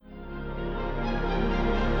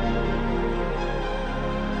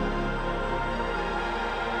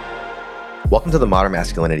Welcome to the Modern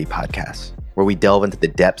Masculinity Podcast, where we delve into the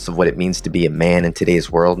depths of what it means to be a man in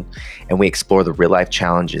today's world, and we explore the real-life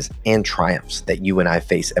challenges and triumphs that you and I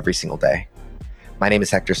face every single day. My name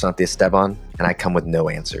is Hector Santiesteban, and I come with no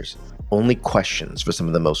answers, only questions for some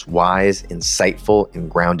of the most wise, insightful,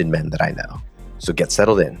 and grounded men that I know. So get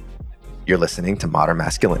settled in. You're listening to Modern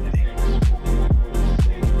Masculinity.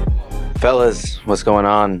 Fellas, what's going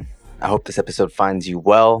on? I hope this episode finds you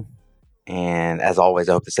well. And as always,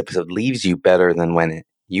 I hope this episode leaves you better than when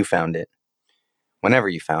you found it, whenever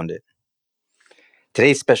you found it.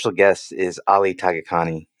 Today's special guest is Ali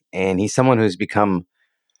Tagakani, and he's someone who's become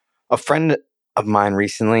a friend of mine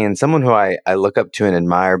recently and someone who I look up to and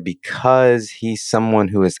admire because he's someone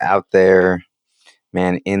who is out there,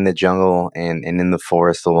 man, in the jungle and in the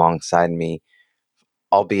forest alongside me,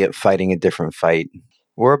 albeit fighting a different fight.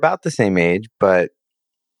 We're about the same age, but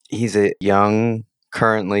he's a young,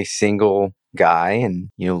 currently single guy and,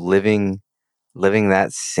 living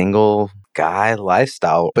that single guy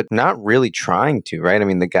lifestyle, but not really trying to, right? I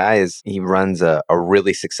mean, the guy he runs a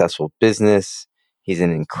really successful business. He's in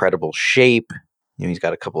incredible shape. He's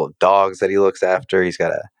got a couple of dogs that he looks after. He's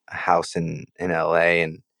got a house in LA.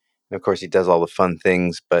 And of course, he does all the fun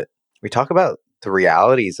things. But we talk about the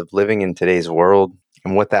realities of living in today's world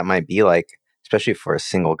and what that might be like, especially for a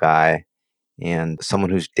single guy and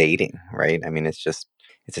someone who's dating, right? I mean, it's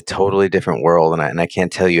a totally different world. And I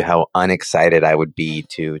can't tell you how unexcited I would be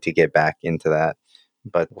to get back into that.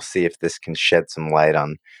 But we'll see if this can shed some light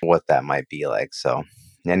on what that might be like. So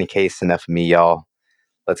in any case, enough of me, y'all.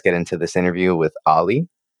 Let's get into this interview with Ali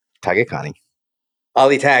Tagakani.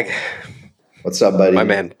 Ali Tag. What's up, buddy? My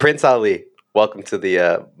man, Prince Ali. Welcome to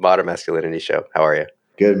the Modern Masculinity Show. How are you?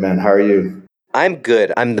 Good, man. How are you? I'm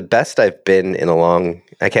good. I'm the best I've been in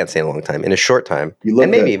I can't say in a long time, in a short time. You look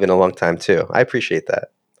and maybe good. even a long time too. I appreciate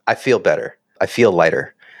that. I feel better. I feel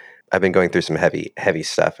lighter. I've been going through some heavy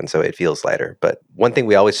stuff, and so it feels lighter. But one thing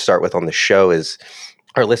we always start with on the show is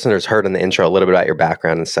our listeners heard in the intro a little bit about your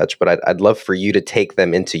background and such, but I'd love for you to take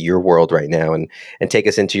them into your world right now and take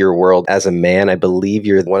us into your world as a man. I believe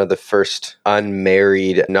you're one of the first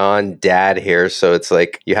unmarried non-dad here, so it's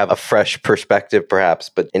like you have a fresh perspective perhaps,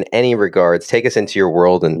 but in any regards, take us into your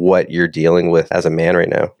world and what you're dealing with as a man right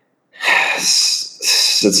now.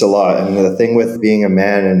 It's a lot. I mean, the thing with being a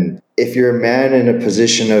man, and if you're a man in a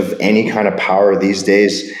position of any kind of power these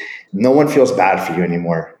days, no one feels bad for you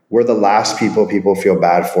anymore. We're the last people feel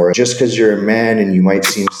bad for. Just because you're a man and you might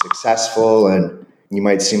seem successful and you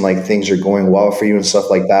might seem like things are going well for you and stuff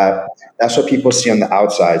like that, that's what people see on the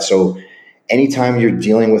outside. So anytime you're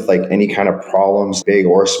dealing with like any kind of problems, big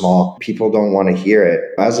or small, people don't want to hear it.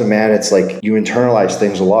 As a man, it's like you internalize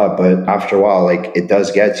things a lot, but after a while, like it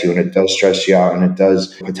does get to you and it does stress you out and it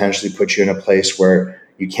does potentially put you in a place where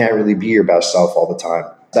you can't really be your best self all the time.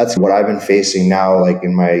 That's what I've been facing now, like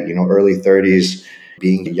in my, early 30s,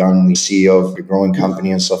 being a young CEO of a growing company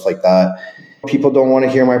and stuff like that. People don't want to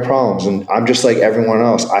hear my problems. And I'm just like everyone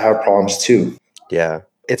else. I have problems too. Yeah.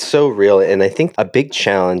 It's so real. And I think a big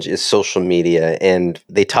challenge is social media. And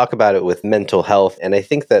they talk about it with mental health. And I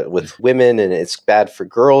think that with women, and it's bad for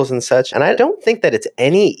girls and such. And I don't think that it's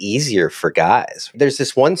any easier for guys. There's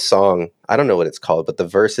this one song, I don't know what it's called, but the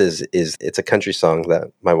verse it's a country song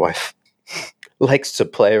that my wife likes to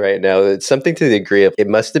play right now. It's something to the degree of, it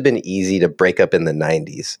must have been easy to break up in the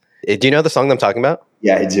 90s. Do you know the song that I'm talking about?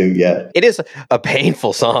 Yeah, I do. Yeah. It is a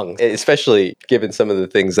painful song, especially given some of the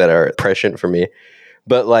things that are prescient for me.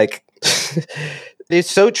 But like, it's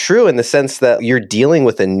so true in the sense that you're dealing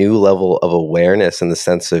with a new level of awareness in the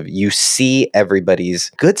sense of you see everybody's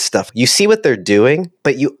good stuff. You see what they're doing,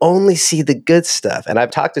 but you only see the good stuff. And I've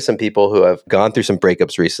talked to some people who have gone through some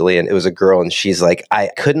breakups recently, and it was a girl, and she's like, I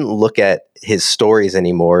couldn't look at his stories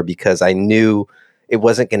anymore because I knew it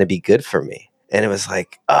wasn't going to be good for me. And it was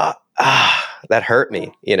like, that hurt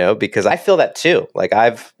me, because I feel that too. Like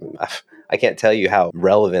I can't tell you how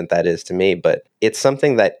relevant that is to me, but it's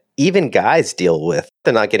something that even guys deal with.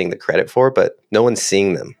 They're not getting the credit for, but no one's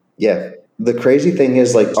seeing them. Yeah. The crazy thing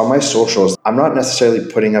is, like, on my socials, I'm not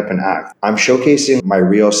necessarily putting up an act. I'm showcasing my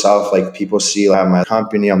real self. Like, people see I have my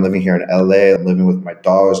company. I'm living here in LA. I'm living with my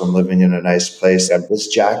dogs. I'm living in a nice place. I'm this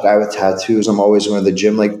jack guy with tattoos. I'm always going to the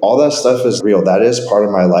gym. Like, all that stuff is real. That is part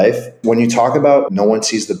of my life. When you talk about no one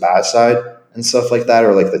sees the bad side and stuff like that,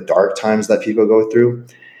 or like the dark times that people go through,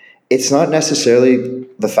 it's not necessarily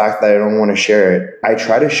the fact that I don't want to share it. I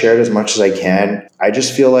try to share it as much as I can. I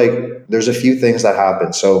just feel like there's a few things that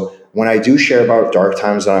happen. So when I do share about dark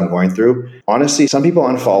times that I'm going through, honestly, some people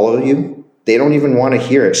unfollow you they don't even want to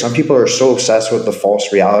hear it. Some people are so obsessed with the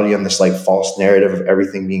false reality and this like false narrative of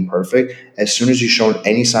everything being perfect. As soon as you show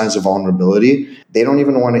any signs of vulnerability, they don't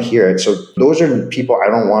even want to hear it. So those are people I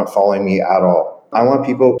don't want following me at all. I want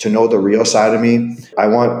people to know the real side of me. I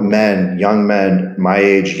want men, young men, my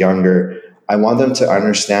age, younger. I want them to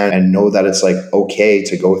understand and know that it's like okay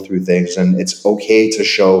to go through things, and it's okay to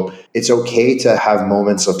show, it's okay to have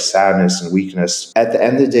moments of sadness and weakness. At the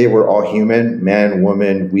end of the day, we're all human, man,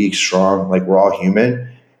 woman, weak, strong, like we're all human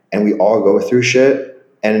and we all go through shit.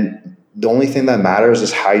 And the only thing that matters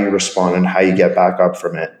is how you respond and how you get back up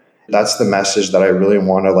from it. That's the message that I really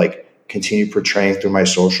want to like continue portraying through my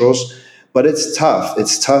socials. But it's tough.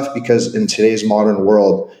 It's tough because in today's modern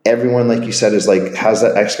world, everyone, like you said, is like has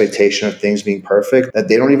that expectation of things being perfect that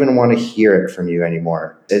they don't even want to hear it from you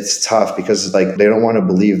anymore. It's tough because like they don't want to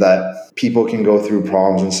believe that people can go through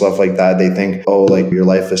problems and stuff like that. They think, oh, like your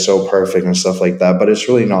life is so perfect and stuff like that. But it's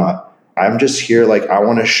really not. I'm just here, like I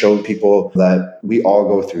want to show people that we all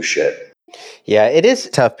go through shit. Yeah, it is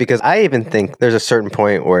tough because I even think there's a certain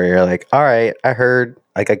point where you're like, all right, I heard,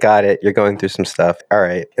 like, I got it. You're going through some stuff. All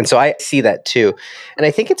right. And so I see that too. And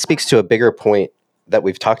I think it speaks to a bigger point that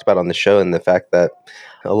we've talked about on the show, and the fact that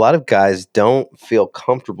a lot of guys don't feel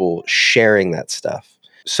comfortable sharing that stuff.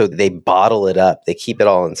 So they bottle it up. They keep it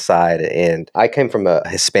all inside. And I came from a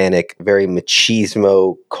Hispanic, very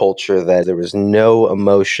machismo culture that there was no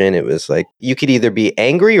emotion. It was like you could either be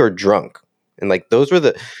angry or drunk. And like those were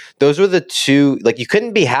the two, like you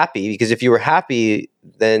couldn't be happy, because if you were happy,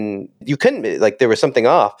 then you couldn't be, like there was something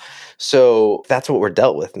off. So that's what we're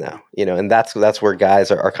dealt with now, and that's where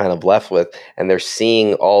guys are kind of left with, and they're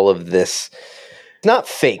seeing all of this. Not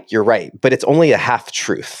fake, you're right, but it's only a half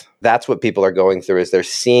truth. That's what people are going through, is they're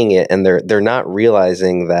seeing it and they're not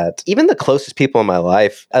realizing that even the closest people in my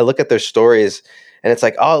life, I look at their stories and it's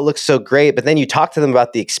like, oh, it looks so great. But then you talk to them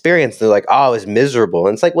about the experience, and they're like, oh, it was miserable.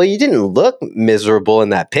 And it's like, well, you didn't look miserable in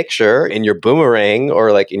that picture, in your boomerang,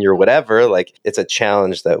 or like in your whatever. Like, it's a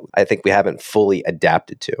challenge that I think we haven't fully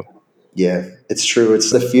adapted to. Yeah, it's true.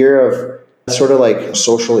 It's the fear of sort of like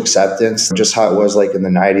social acceptance, just how it was like in the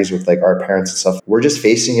 90s with like our parents and stuff. We're just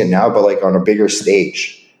facing it now, but like on a bigger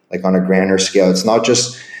stage, like on a grander scale. It's not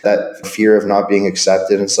just that fear of not being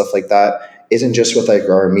accepted and stuff like that. Isn't just with like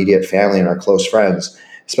our immediate family and our close friends,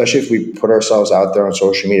 especially if we put ourselves out there on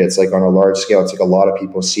social media. It's like on a large scale, it's like a lot of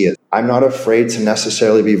people see it. I'm not afraid to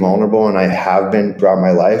necessarily be vulnerable, and I have been throughout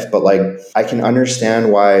my life, but like I can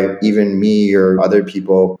understand why even me or other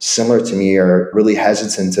people similar to me are really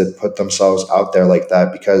hesitant to put themselves out there like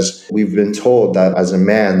that, because we've been told that as a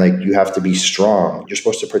man, like you have to be strong. You're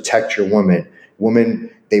supposed to protect your woman.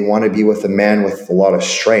 Women, they want to be with a man with a lot of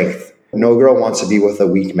strength. No girl wants to be with a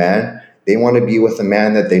weak man. They want to be with a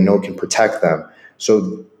man that they know can protect them.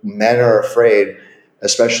 So men are afraid,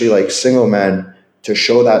 especially like single men, to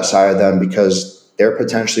show that side of them, because they're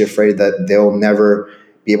potentially afraid that they'll never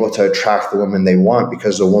be able to attract the woman they want,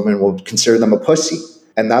 because the woman will consider them a pussy.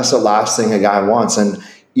 And that's the last thing a guy wants. And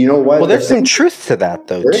you know what? Well, there's some truth to that,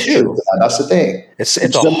 though, there is too. truth to that. That's the thing. It's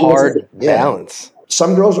a hard balance.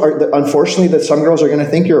 Some girls are, unfortunately, that some girls are going to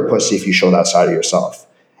think you're a pussy if you show that side of yourself.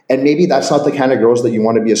 And maybe that's not the kind of girls that you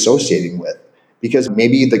want to be associating with, because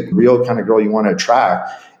maybe the real kind of girl you want to attract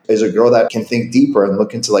is a girl that can think deeper and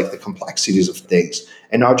look into like the complexities of things,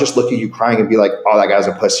 and not just look at you crying and be like, oh, that guy's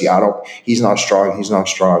a pussy. He's not strong.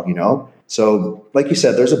 So like you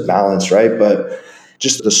said, there's a balance, right? But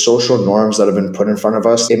just the social norms that have been put in front of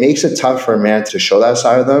us, it makes it tough for a man to show that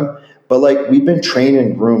side of them. But like we've been trained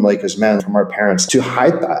and groomed like as men from our parents to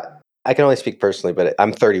hide that. I can only speak personally, but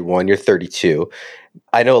I'm 31, you're 32.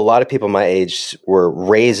 I know a lot of people my age were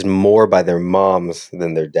raised more by their moms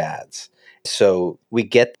than their dads. So we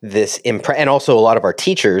get this and also a lot of our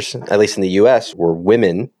teachers, at least in the US, were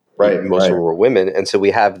women. Right. Most of them were women. And so we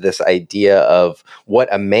have this idea of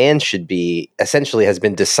what a man should be, essentially has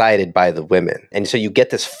been decided by the women. And so you get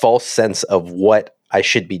this false sense of what I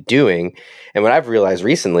should be doing. And what I've realized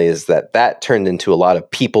recently is that turned into a lot of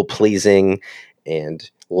people pleasing and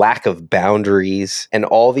lack of boundaries and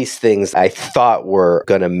all these things I thought were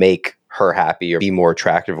going to make her happy or be more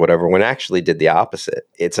attractive or whatever, when I actually did the opposite.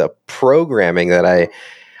 It's a programming that I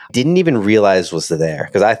didn't even realize was there,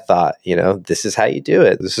 because I thought, this is how you do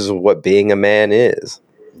it. This is what being a man is.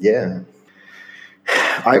 Yeah.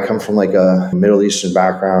 I come from like a Middle Eastern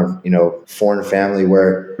background, foreign family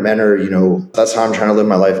where men are, that's how I'm trying to live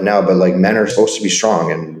my life now. But like men are supposed to be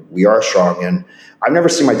strong, and we are strong. And I've never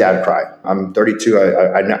seen my dad cry. I'm 32.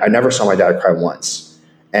 I never saw my dad cry once.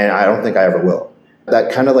 And I don't think I ever will.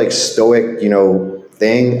 That kind of like stoic,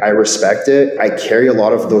 thing. I respect it. I carry a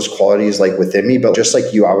lot of those qualities like within me, but just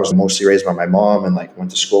like you, I was mostly raised by my mom and like went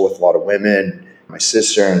to school with a lot of women, my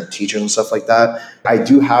sister and teachers and stuff like that. I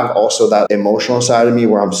do have also that emotional side of me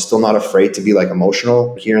where I'm still not afraid to be like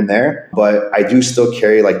emotional here and there, but I do still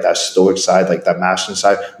carry like that stoic side, like that masculine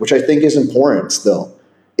side, which I think is important still.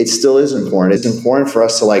 It still is important. It's important for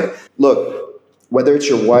us to like, look, whether it's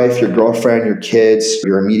your wife, your girlfriend, your kids,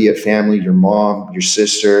 your immediate family, your mom, your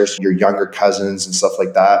sisters, your younger cousins and stuff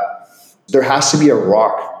like that, there has to be a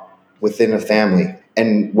rock within a family.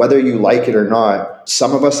 And whether you like it or not,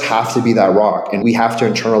 some of us have to be that rock and we have to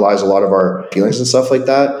internalize a lot of our feelings and stuff like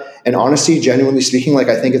that. And honestly, genuinely speaking, like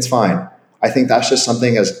I think it's fine. I think that's just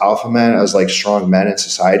something as alpha men, as like strong men in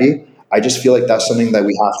society. I just feel like that's something that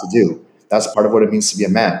we have to do. That's part of what it means to be a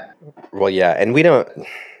man. Well, yeah, and we don't.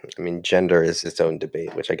 I mean, gender is its own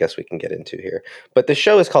debate, which I guess we can get into here. But the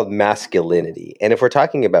show is called Masculinity. And if we're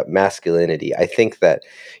talking about masculinity, I think that,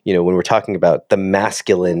 when we're talking about the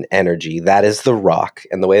masculine energy, that is the rock.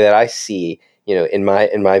 And the way that I see, in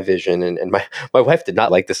my vision, and my wife did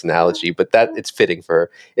not like this analogy, but that it's fitting for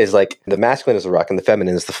her, is like the masculine is the rock and the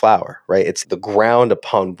feminine is the flower, right? It's the ground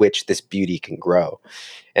upon which this beauty can grow.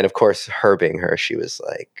 And of course, her being her, she was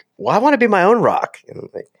like, well, I want to be my own rock. And I'm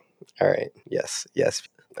like, all right, yes.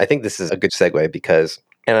 I think this is a good segue because,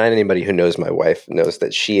 and anybody who knows my wife knows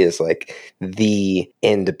that she is like the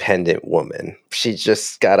independent woman. She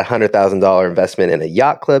just got $100,000 investment in a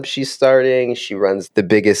yacht club she's starting. She runs the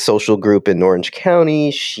biggest social group in Orange County.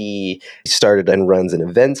 She started and runs an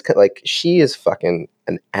events. Like she is fucking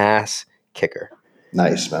an ass kicker.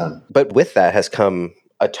 Nice, man. But with that has come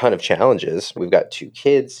a ton of challenges. We've got 2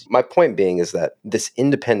 kids. My point being is that this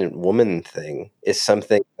independent woman thing is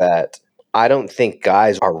something that I don't think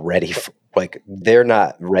guys are ready for. Like, they're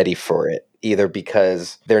not ready for it, either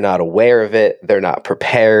because they're not aware of it, they're not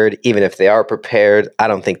prepared. Even if they are prepared, I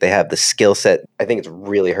don't think they have the skill set. I think it's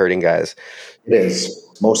really hurting guys. It is.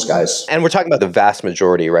 Most guys. And we're talking about the vast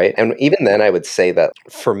majority, right? And even then, I would say that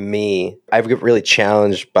for me, I've get really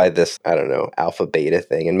challenged by this, I don't know, alpha beta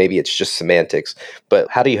thing. And maybe it's just semantics,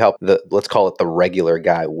 but how do you help let's call it the regular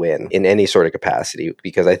guy win in any sort of capacity?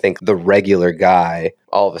 Because I think the regular guy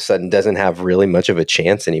all of a sudden doesn't have really much of a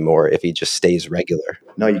chance anymore if he just stays regular.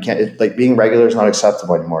 No, you can't. Like being regular is not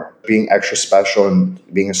acceptable anymore. Being extra special and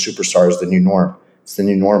being a superstar is the new norm. It's the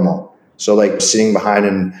new normal. So like sitting behind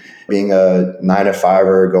and being a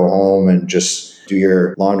 9-to-5er, go home and just do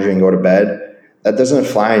your laundry and go to bed, that doesn't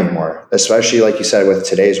fly anymore. Especially like you said, with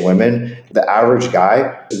today's women, the average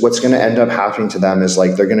guy, what's going to end up happening to them is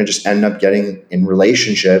like, they're going to just end up getting in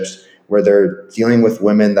relationships where they're dealing with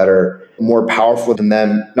women that are more powerful than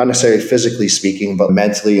them, not necessarily physically speaking, but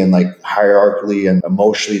mentally and like hierarchically and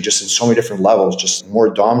emotionally, just in so many different levels, just more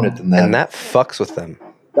dominant than them. And that fucks with them.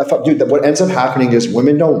 Dude, what ends up happening is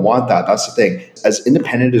women don't want that. That's the thing. As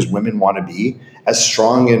independent as women want to be, as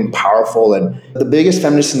strong and powerful and the biggest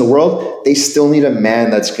feminists in the world, they still need a man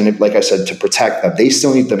that's going to, like I said, to protect them. They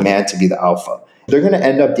still need the man to be the alpha. They're going to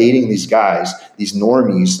end up dating these guys, these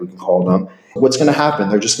normies, we can call them. What's going to happen?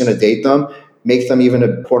 They're just going to date them, make them even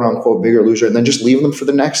a quote unquote bigger loser, and then just leave them for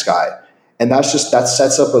the next guy. And that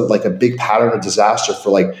sets up a big pattern of disaster for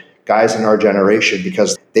like guys in our generation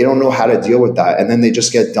because they don't know how to deal with that. And then they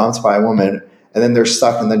just get dumped by a woman and then they're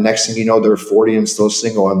stuck. And the next thing you know, they're 40 and still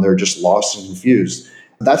single and they're just lost and confused.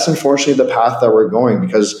 That's unfortunately the path that we're going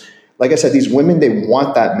because, like I said, these women, they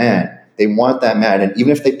want that man. They want that man. And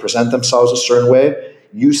even if they present themselves a certain way,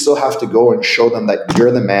 you still have to go and show them that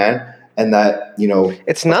you're the man and that,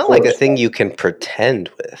 it's not like a thing you can pretend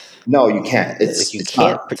with. No, you can't. It's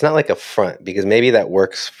not like a front because maybe that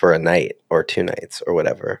works for a night or 2 nights or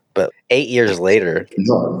whatever. But 8 years later,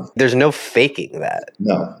 there's no faking that.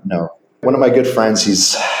 No. One of my good friends,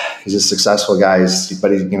 he's a successful guy,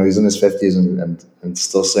 but he's in his 50s and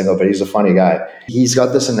still single, but he's a funny guy. He's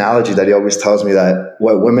got this analogy that he always tells me that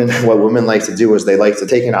what women like to do is they like to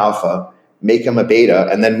take an alpha, make him a beta,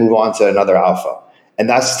 and then move on to another alpha. And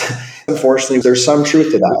that's, unfortunately, there's some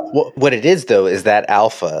truth to that. Well, what it is, though, is that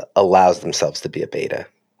alpha allows themselves to be a beta.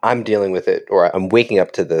 I'm dealing with it, or I'm waking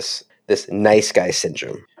up to this nice guy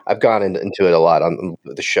syndrome. I've gone into it a lot on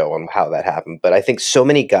the show on how that happened. But I think so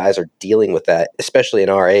many guys are dealing with that, especially in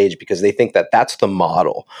our age, because they think that that's the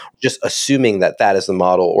model, just assuming that that is the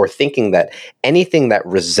model or thinking that anything that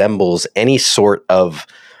resembles any sort of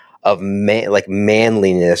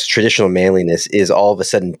manliness, traditional manliness is all of a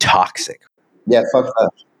sudden toxic. Yeah, fuck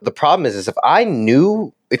that. The problem is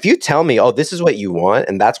if you tell me, oh, this is what you want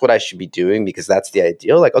and that's what I should be doing because that's the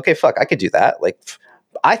ideal, like, okay, fuck, I could do that. Like,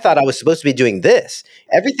 I thought I was supposed to be doing this.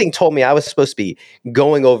 Everything told me I was supposed to be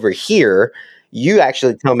going over here. You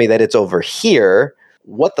actually tell me that it's over here.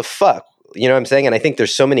 what the fuck? You know what I'm saying? And I think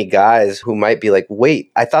there's so many guys who might be like,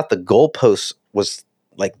 wait, I thought the goalpost was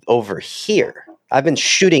like over here. I've been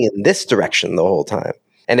shooting in this direction the whole time.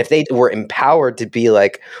 And if they were empowered to be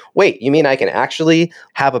like, wait, you mean I can actually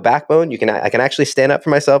have a backbone? I can actually stand up for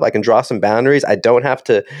myself. I can draw some boundaries. I don't have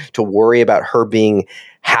to worry about her being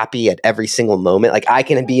happy at every single moment. Like I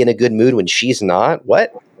can be in a good mood when she's not.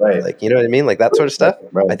 What? Right. Like, you know what I mean? Like that sort of stuff.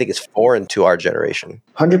 Right. I think it's foreign to our generation.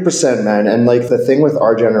 100%, man. And like the thing with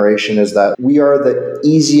our generation is that we are the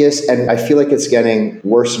easiest, and I feel like it's getting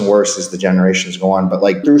worse and worse as the generations go on. But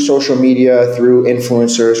like through social media, through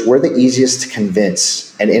influencers, we're the easiest to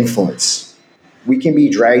convince and influence. We can be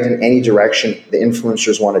dragged in any direction the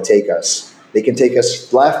influencers want to take us. They can take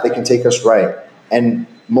us left, they can take us right. And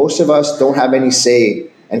most of us don't have any say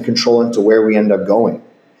and control into where we end up going.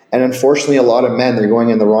 And unfortunately, a lot of men, they're going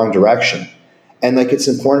in the wrong direction. And like, it's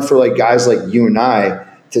important for like guys like you and I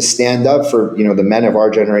to stand up for, you know, the men of our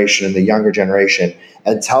generation and the younger generation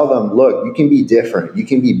and tell them, look, you can be different. You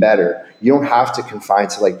can be better. You don't have to confine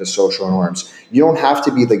to like the social norms. You don't have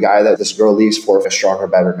to be the guy that this girl leaves for a stronger,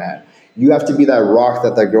 better man. You have to be that rock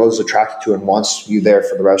that girl is attracted to and wants you there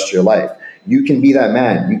for the rest of your life. You can be that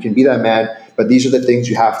man. You can be that man, but these are the things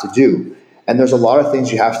you have to do. And there's a lot of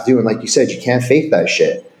things you have to do. And like you said, you can't fake that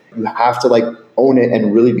shit. You have to like own it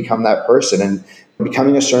and really become that person. And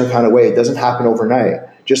becoming a certain kind of way, it doesn't happen overnight.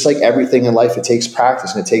 Just like everything in life, it takes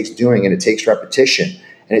practice and it takes doing and it takes repetition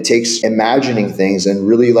and it takes imagining things and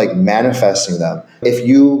really like manifesting them. If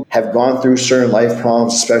you have gone through certain life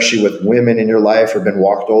problems, especially with women in your life, or been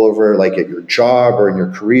walked all over like at your job or in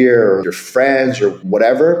your career or your friends or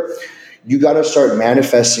whatever, you got to start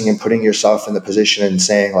manifesting and putting yourself in the position and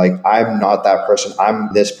saying like, I'm not that person.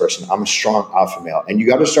 I'm this person. I'm a strong alpha male. And you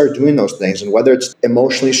got to start doing those things. And whether it's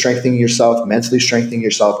emotionally strengthening yourself, mentally strengthening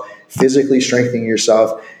yourself, physically strengthening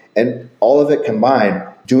yourself, and all of it combined,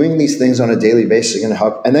 doing these things on a daily basis is going to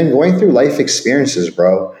help. And then going through life experiences,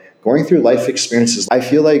 bro. Going through life experiences. I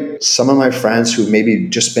feel like some of my friends who've maybe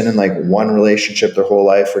just been in like one relationship their whole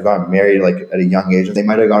life or gotten married like at a young age, they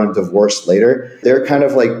might have gotten divorced later. They're kind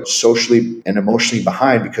of like socially and emotionally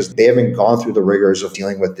behind because they haven't gone through the rigors of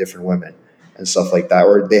dealing with different women and stuff like that,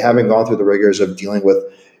 or they haven't gone through the rigors of dealing with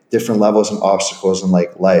different levels and obstacles in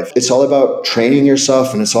like life. It's all about training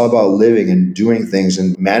yourself and it's all about living and doing things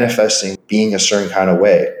and manifesting being a certain kind of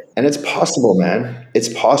way. And it's possible, man. It's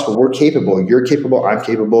possible. We're capable. You're capable. I'm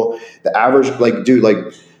capable. The average, like, dude, like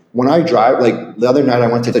when I drive, like the other night I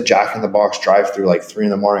went to the Jack in the Box drive through like 3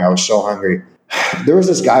 a.m. I was so hungry. There was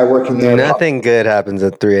this guy working there. Nothing good happens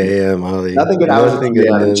at 3 a.m., Holly. Nothing good happens at 3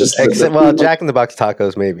 a.m. Just except, Jack in the Box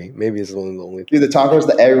tacos, maybe. Maybe it's one of the only. Dude, the tacos,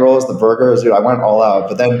 the egg rolls, the burgers, dude, I went all out.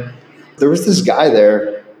 But then there was this guy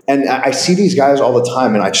there, and I see these guys all the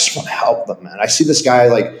time, and I just want to help them, man. I see this guy,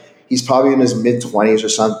 like, he's probably in his mid-20s or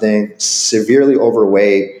something, severely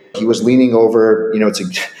overweight. He was leaning over, you know,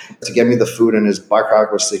 to get me the food, and his butt crack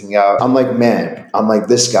was sticking out. I'm like, man,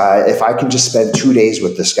 this guy, if I can just spend 2 days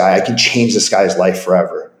with this guy, I can change this guy's life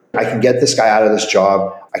forever. I can get this guy out of this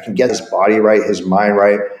job. I can get his body right, his mind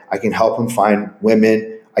right. I can help him find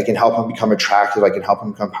women. I can help him become attractive. I can help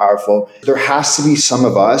him become powerful. There has to be some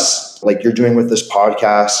of us, like you're doing with this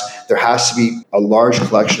podcast. There has to be a large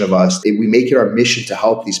collection of us. We make it our mission to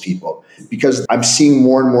help these people, because I'm seeing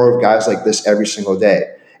more and more of guys like this every single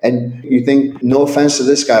day. And you think, no offense to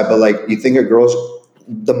this guy, but like you think a girl's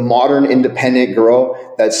the modern independent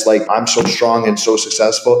girl that's like, I'm so strong and so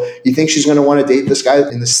successful. You think she's going to want to date this guy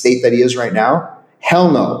in the state that he is right now? Hell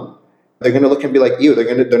no. They're going to look and be like, ew,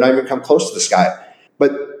 they're not even come close to this guy.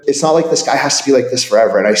 But it's not like this guy has to be like this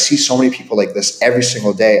forever. And I see so many people like this every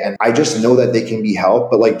single day. And I just know that they can be helped.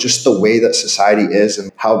 But like just the way that society is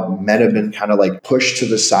and how men have been kind of like pushed to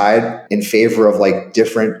the side in favor of like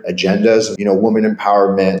different agendas, you know, women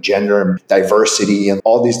empowerment, gender diversity, and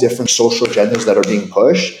all these different social agendas that are being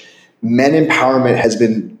pushed. Men empowerment has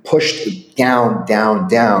been pushed down, down,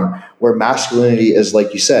 down, where masculinity is,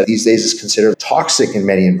 like you said, these days is considered toxic in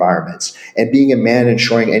many environments. And being a man and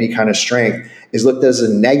showing any kind of strength is looked at as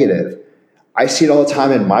a negative. I see it all the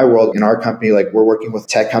time in my world, in our company. Like we're working with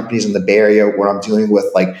tech companies in the Bay Area where I'm dealing with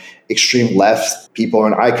like extreme left people.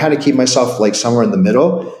 And I kind of keep myself like somewhere in the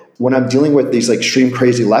middle. When I'm dealing with these like extreme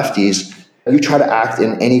crazy lefties, you try to act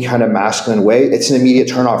in any kind of masculine way, it's an immediate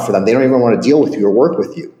turnoff for them. They don't even want to deal with you or work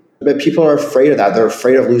with you. But people are afraid of that. They're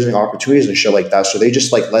afraid of losing opportunities and shit like that. So they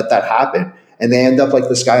just like let that happen. And they end up like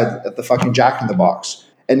this guy at the fucking Jack in the Box.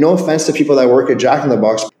 And no offense to people that work at Jack in the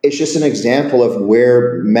Box, it's just an example of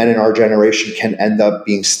where men in our generation can end up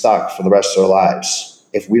being stuck for the rest of their lives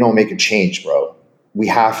if we don't make a change, bro. We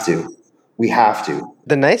have to. We have to.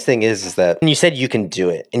 The nice thing is that you said you can do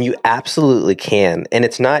it, and you absolutely can. And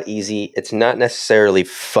it's not easy. It's not necessarily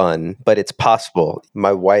fun, but it's possible.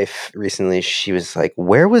 My wife recently, she was like,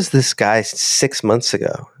 where was this guy 6 months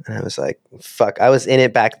ago? And I was like, fuck, I was in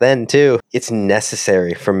it back then too. It's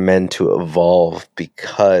necessary for men to evolve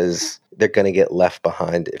because they're going to get left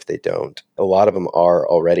behind if they don't. A lot of them are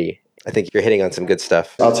already. I think you're hitting on some good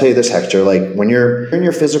stuff. I'll tell you this, Hector, like when you're in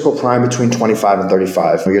your physical prime between 25 and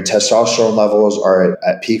 35, your testosterone levels are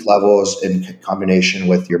at peak levels in combination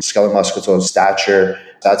with your skeletal muscular stature.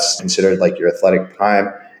 That's considered like your athletic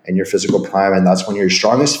prime and your physical prime. And that's when you're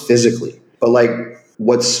strongest physically. But like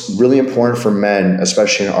what's really important for men,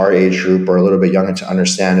 especially in our age group or a little bit younger to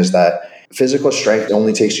understand is that physical strength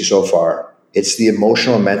only takes you so far. It's the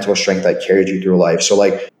emotional and mental strength that carries you through life. So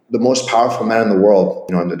like the most powerful men in the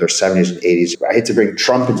world, in their 70s and 80s. I hate to bring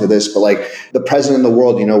Trump into this, but like the president of the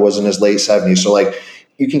world, was in his late 70s. So like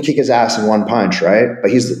you can kick his ass in one punch, right?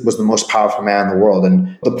 But he was the most powerful man in the world.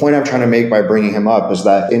 And the point I'm trying to make by bringing him up is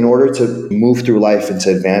that in order to move through life and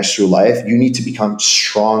to advance through life, you need to become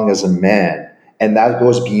strong as a man. And that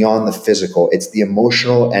goes beyond the physical. It's the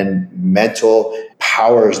emotional and mental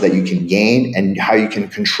powers that you can gain and how you can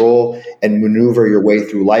control and maneuver your way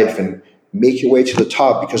through life and make your way to the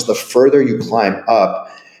top, because the further you climb up,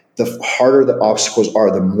 the harder the obstacles are,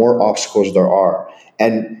 the more obstacles there are.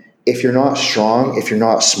 And if you're not strong, if you're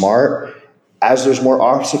not smart, as there's more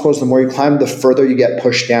obstacles, the more you climb, the further you get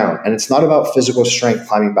pushed down. And it's not about physical strength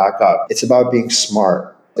climbing back up. It's about being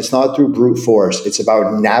smart. It's not through brute force. It's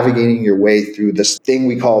about navigating your way through this thing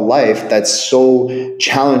we call life that's so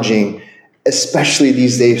challenging, especially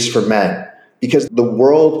these days for men. Because the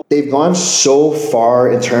world, they've gone so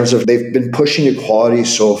far in terms of they've been pushing equality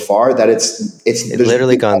so far that it's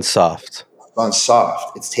literally gone soft. Gone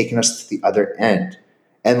soft. It's taken us to the other end.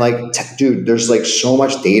 And like, dude, there's like so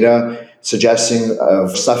much data suggesting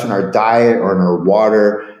of stuff in our diet or in our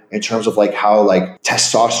water in terms of like how like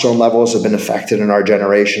testosterone levels have been affected in our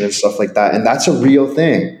generation and stuff like that. And that's a real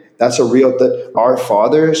thing. That's a real that our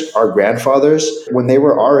fathers, our grandfathers, when they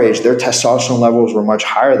were our age, their testosterone levels were much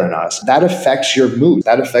higher than us. That affects your mood.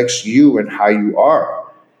 That affects you and how you are.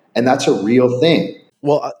 And that's a real thing.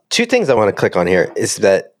 Well, two things I want to click on here is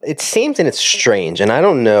that it seems, and it's strange, and I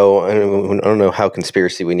don't know how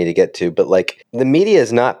conspiracy we need to get to, but like the media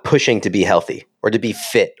is not pushing to be healthy or to be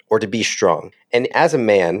fit or to be strong. And as a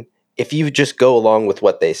man, if you just go along with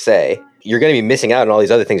what they say, you're going to be missing out on all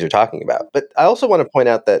these other things you're talking about. But I also want to point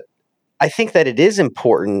out that I think that it is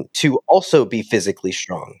important to also be physically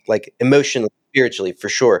strong, like emotionally, spiritually, for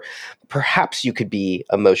sure. Perhaps you could be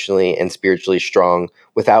emotionally and spiritually strong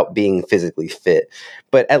without being physically fit.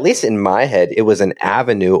 But at least in my head, it was an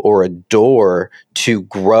avenue or a door to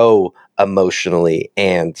grow emotionally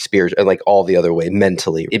and spiritually, and like all the other way,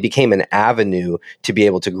 mentally. It became an avenue to be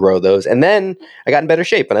able to grow those. And then I got in better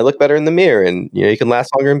shape and I look better in the mirror, and you can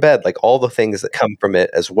last longer in bed, like all the things that come from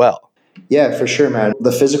it as well. Yeah, for sure, man.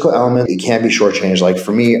 The physical element, it can't be shortchanged. Like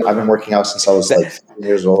for me, I've been working out since I was like 15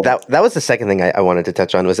 years old. That was the second thing I wanted to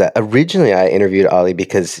touch on, was that originally I interviewed Ali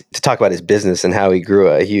because to talk about his business and how he grew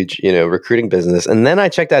a huge, recruiting business. And then I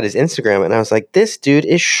checked out his Instagram and I was like, this dude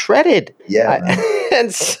is shredded. Yeah.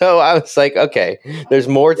 And so I was like, okay, there's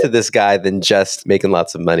more to this guy than just making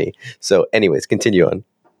lots of money. So anyways, continue on.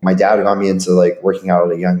 My dad got me into like working out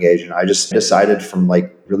at a young age, and I just decided from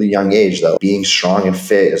like really young age that being strong and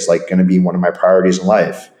fit is like going to be one of my priorities in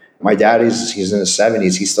life. My dad, he's in his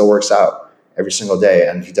 70s. He still works out every single day,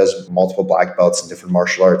 and he does multiple black belts in different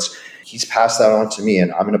martial arts. He's passed that on to me,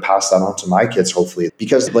 and I'm going to pass that on to my kids, hopefully.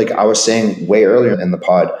 Because like I was saying way earlier in the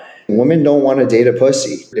pod, women don't want to date a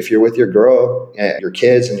pussy. If you're with your girl and your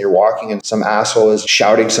kids and you're walking and some asshole is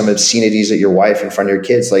shouting some obscenities at your wife in front of your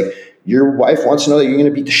kids, like, your wife wants to know that you're going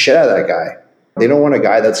to beat the shit out of that guy. They don't want a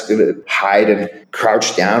guy that's going to hide and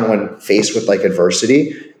crouch down when faced with like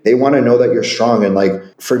adversity. They want to know that you're strong. And like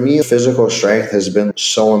for me, physical strength has been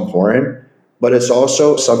so important, but it's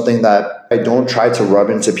also something that I don't try to rub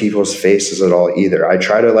into people's faces at all either. I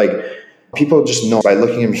try to like, people just know by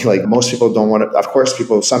looking at me, like most people don't want to, of course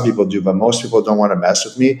some people do, but most people don't want to mess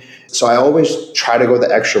with me. So I always try to go the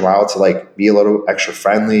extra mile to like be a little extra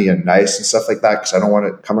friendly and nice and stuff like that, because I don't want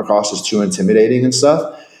to come across as too intimidating and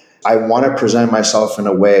stuff. I want to present myself in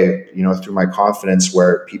a way, through my confidence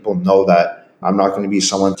where people know that I'm not going to be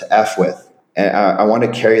someone to F with. And I want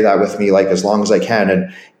to carry that with me like as long as I can.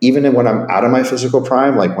 And even when I'm out of my physical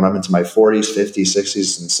prime, like when I'm into my 40s, 50s,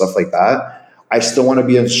 60s and stuff like that, I still want to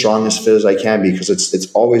be as strong as fit as I can, because it's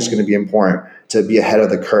always going to be important to be ahead of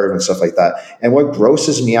the curve and stuff like that. And what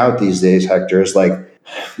grosses me out these days, Hector, is like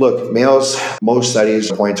Look, males, most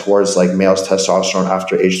studies point towards like males' testosterone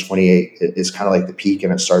after age 28 is kind of like the peak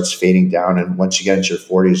and it starts fading down. And once you get into your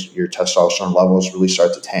 40s, your testosterone levels really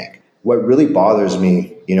start to tank. What really bothers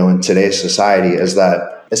me, in today's society is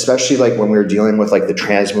that, especially like when we were dealing with like the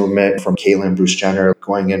trans movement from Caitlyn Bruce Jenner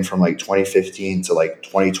going in from like 2015 to like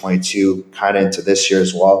 2022, kind of into this year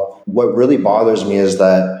as well. What really bothers me is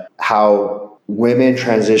that how women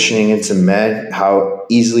transitioning into men, how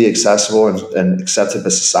easily accessible and accepted by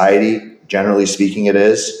society, generally speaking, it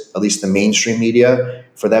is, at least the mainstream media,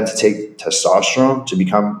 for them to take testosterone to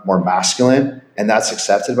become more masculine, and that's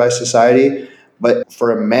accepted by society. But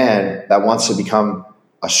for a man that wants to become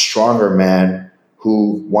a stronger man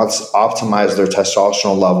who wants to optimize their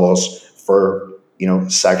testosterone levels for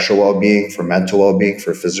sexual well-being, for mental well-being,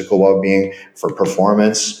 for physical well-being, for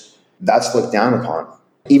performance, that's looked down upon.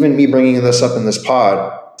 Even me bringing this up in this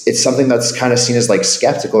pod, it's something that's kind of seen as like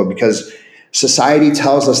skeptical because society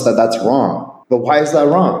tells us that that's wrong. But why is that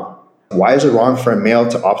wrong? Why is it wrong for a male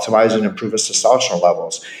to optimize and improve his testosterone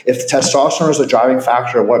levels? If testosterone is the driving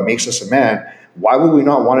factor of what makes us a man, why would we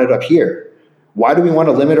not want it up here? Why do we want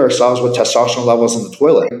to limit ourselves with testosterone levels in the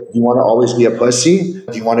toilet? Do you want to always be a pussy?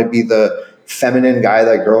 Do you want to be the feminine guy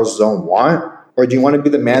that girls don't want? Or do you want to be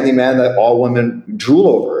the manly man that all women drool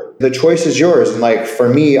over? The choice is yours. And like for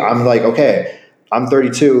me, I'm like, okay, I'm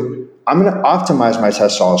 32. I'm going to optimize my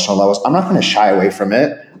testosterone levels. I'm not going to shy away from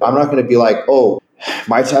it. I'm not going to be like, oh,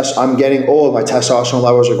 I'm getting old. My testosterone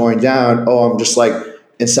levels are going down. Oh, I'm just like,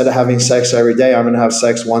 instead of having sex every day, I'm going to have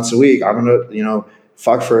sex once a week. I'm going to,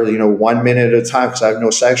 fuck for 1 minute at a time because I have no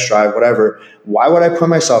sex drive, whatever. Why would I put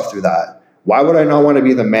myself through that? Why would I not want to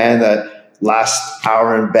be the man that last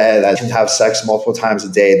hour in bed, that can have sex multiple times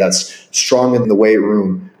a day, that's strong in the weight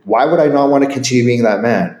room? Why would I not want to continue being that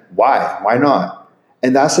man? Why not?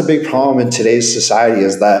 And that's a big problem in today's society,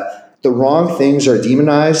 is that the wrong things are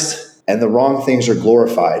demonized and the wrong things are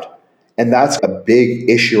glorified. And that's a big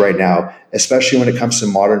issue right now, especially when it comes to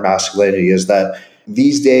modern masculinity, is that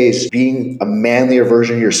these days, being a manlier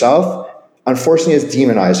version of yourself, unfortunately, is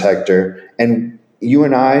demonized, Hector. And you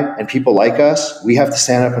and I and people like us, we have to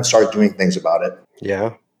stand up and start doing things about it.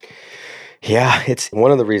 Yeah. Yeah, it's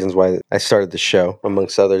one of the reasons why I started the show,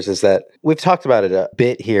 amongst others, is that we've talked about it a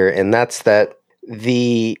bit here, and that's that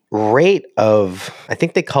the rate of, I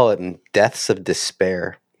think they call it deaths of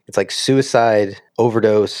despair. It's like suicide,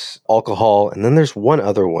 overdose, alcohol, and then there's one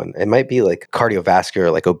other one. It might be like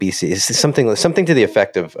cardiovascular, like obesity. It's something to the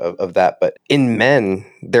effect of that. But in men,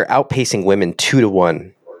 they're outpacing women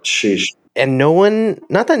 2-1. Sheesh. And no one,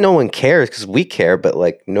 not that no one cares, because we care, but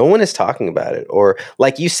like no one is talking about it. Or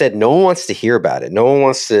like you said, no one wants to hear about it. No one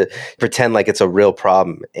wants to pretend like it's a real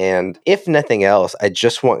problem. And if nothing else, I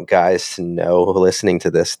just want guys to know, listening to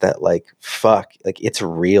this, that like, fuck, like it's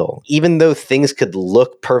real. Even though things could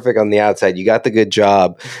look perfect on the outside, you got the good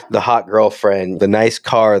job, the hot girlfriend, the nice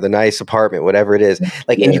car, the nice apartment, whatever it is,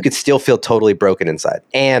 like, and you could still feel totally broken inside.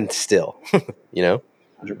 And still,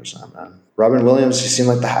 100%, man. Robin Williams, he seemed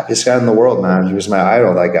like the happiest guy in the world, man. He was my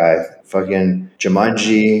idol, that guy. Fucking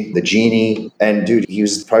Jumanji, The Genie. And dude, he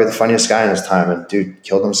was probably the funniest guy in his time. And dude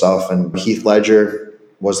killed himself. And Heath Ledger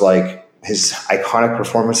was like his iconic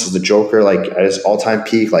performance as the Joker, like at his all-time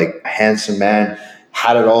peak, like handsome man,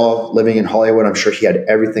 had it all, living in Hollywood. I'm sure he had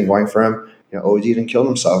everything going for him. OD'd and killed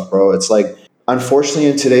himself, bro. It's like, unfortunately,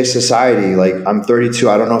 in today's society, like I'm 32,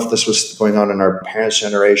 I don't know if this was going on in our parents'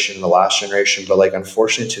 generation, the last generation, but like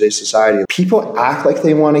unfortunately in today's society, people act like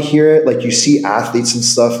they want to hear it. Like you see athletes and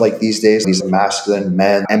stuff like these days, these masculine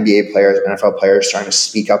men, NBA players, NFL players trying to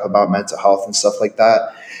speak up about mental health and stuff like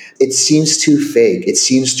that. It seems too fake. It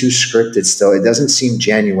seems too scripted still. It doesn't seem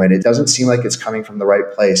genuine. It doesn't seem like it's coming from the right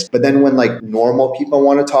place. But then when like normal people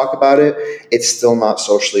want to talk about it, it's still not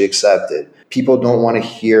socially accepted. People don't want to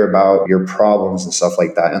hear about your problems and stuff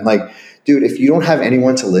like that. And like, dude, if you don't have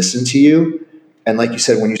anyone to listen to you, and like you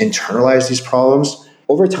said, when you internalize these problems,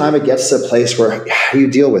 over time it gets to a place where how do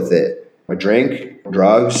you deal with it? A drink,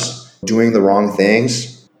 drugs, doing the wrong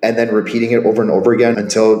things, and then repeating it over and over again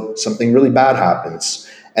until something really bad happens.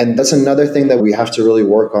 And that's another thing that we have to really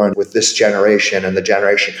work on with this generation and the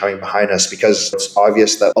generation coming behind us, because it's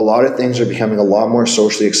obvious that a lot of things are becoming a lot more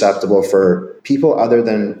socially acceptable for people other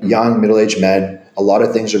than young middle-aged men. A lot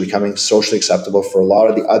of things are becoming socially acceptable for a lot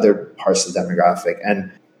of the other parts of the demographic. And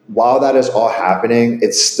while that is all happening,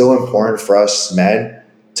 it's still important for us men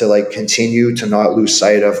to like continue to not lose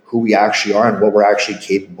sight of who we actually are and what we're actually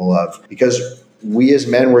capable of, because we as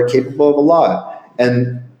men, we're capable of a lot.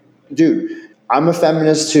 And dude, I'm a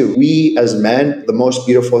feminist too. We as men, the most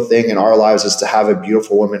beautiful thing in our lives is to have a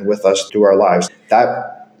beautiful woman with us through our lives.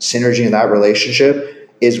 That synergy and that relationship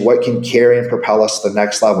is what can carry and propel us to the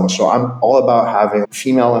next level. So I'm all about having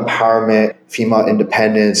female empowerment, female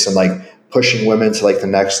independence, and like pushing women to like the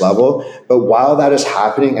next level. But while that is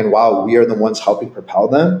happening and while we are the ones helping propel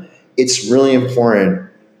them, it's really important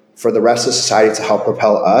for the rest of society to help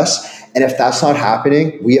propel us. And if that's not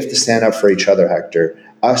happening, we have to stand up for each other, Hector.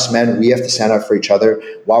 Us men, we have to stand up for each other.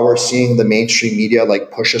 While we're seeing the mainstream media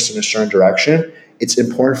like push us in a certain direction, it's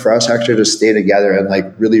important for us, Hector, to stay together and like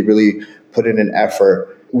really, really put in an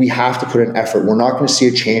effort. We have to put in effort. We're not going to see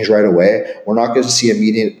a change right away. We're not going to see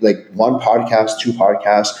immediate, like one podcast, two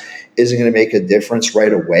podcasts isn't going to make a difference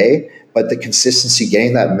right away. But the consistency,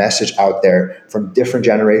 getting that message out there from different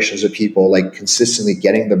generations of people, like consistently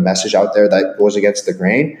getting the message out there that goes against the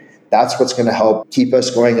grain, that's what's going to help keep us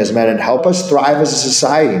going as men and help us thrive as a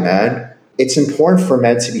society, man. It's important for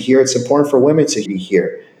men to be here. It's important for women to be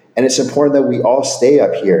here. And it's important that we all stay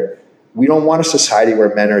up here. We don't want a society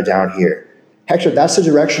where men are down here. Hector, that's the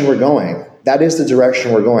direction we're going. That is the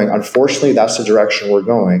direction we're going. Unfortunately, that's the direction we're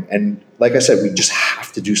going. And like I said, we just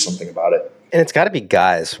have to do something about it. And it's got to be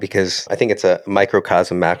guys, because I think it's a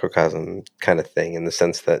microcosm, macrocosm kind of thing, in the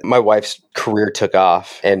sense that my wife's career took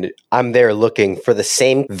off and I'm there looking for the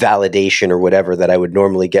same validation or whatever that I would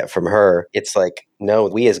normally get from her. It's like, no,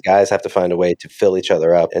 we as guys have to find a way to fill each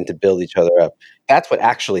other up and to build each other up. That's what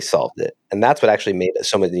actually solved it. And that's what actually made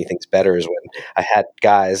so many things better, is when I had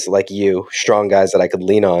guys like you, strong guys that I could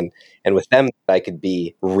lean on. And with them, I could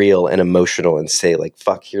be real and emotional and say like,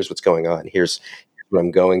 fuck, here's what's going on. Here's what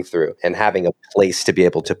I'm going through, and having a place to be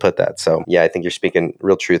able to put that. So yeah, I think you're speaking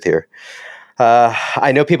real truth here.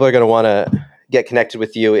 I know people are going to want to get connected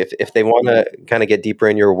with you. If they want to kind of get deeper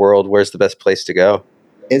in your world, where's the best place to go?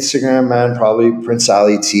 Instagram, man, probably Prince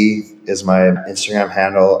Ali T is my Instagram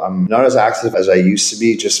handle. I'm not as active as I used to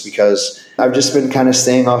be, just because I've just been kind of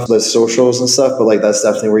staying off the socials and stuff, but like that's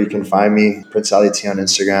definitely where you can find me. Prince Ali T on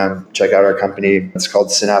Instagram. Check out our company. It's called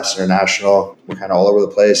Synapse International. We're kind of all over the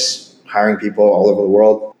place, hiring people all over the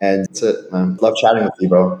world. And that's it, man. Love chatting with you,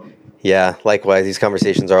 bro. Yeah, likewise. These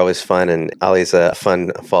conversations are always fun, and Ali's a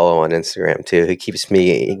fun follow on Instagram too. He keeps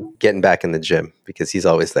me getting back in the gym because he's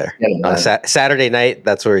always there. Yeah, on a Saturday night,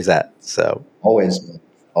 that's where he's at. So always, man.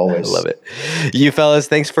 Always. I love it. You fellas,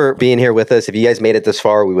 thanks for being here with us. If you guys made it this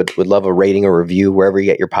far, we would love a rating or review wherever you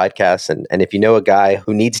get your podcasts. And if you know a guy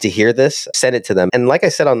who needs to hear this, send it to them. And like I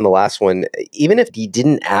said on the last one, even if he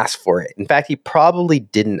didn't ask for it, in fact, he probably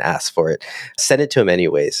didn't ask for it, send it to him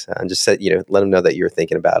anyways. And just let him know that you're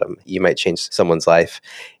thinking about him. You might change someone's life.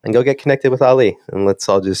 And go get connected with Ali. And let's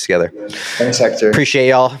all do this together. Thanks, Hector. Appreciate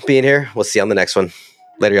y'all being here. We'll see you on the next one.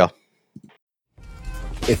 Later, y'all.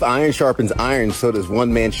 If iron sharpens iron, so does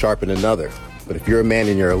one man sharpen another. But if you're a man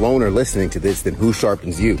and you're alone or listening to this, then who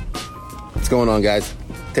sharpens you? What's going on, guys?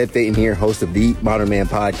 Ted Phaeton here, host of the Modern Man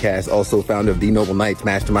Podcast, also founder of the Noble Knights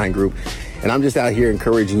Mastermind Group. And I'm just out here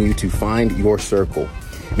encouraging you to find your circle.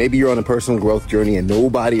 Maybe you're on a personal growth journey and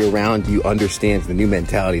nobody around you understands the new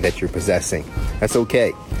mentality that you're possessing. That's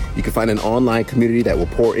okay. You can find an online community that will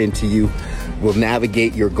pour into you, will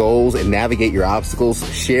navigate your goals and navigate your obstacles,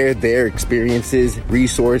 share their experiences,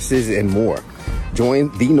 resources, and more.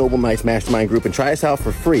 Join the Noble Knights Mastermind Group and try us out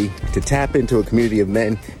for free to tap into a community of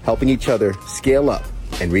men helping each other scale up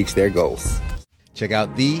and reach their goals. Check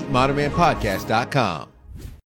out themodernmanpodcast.com.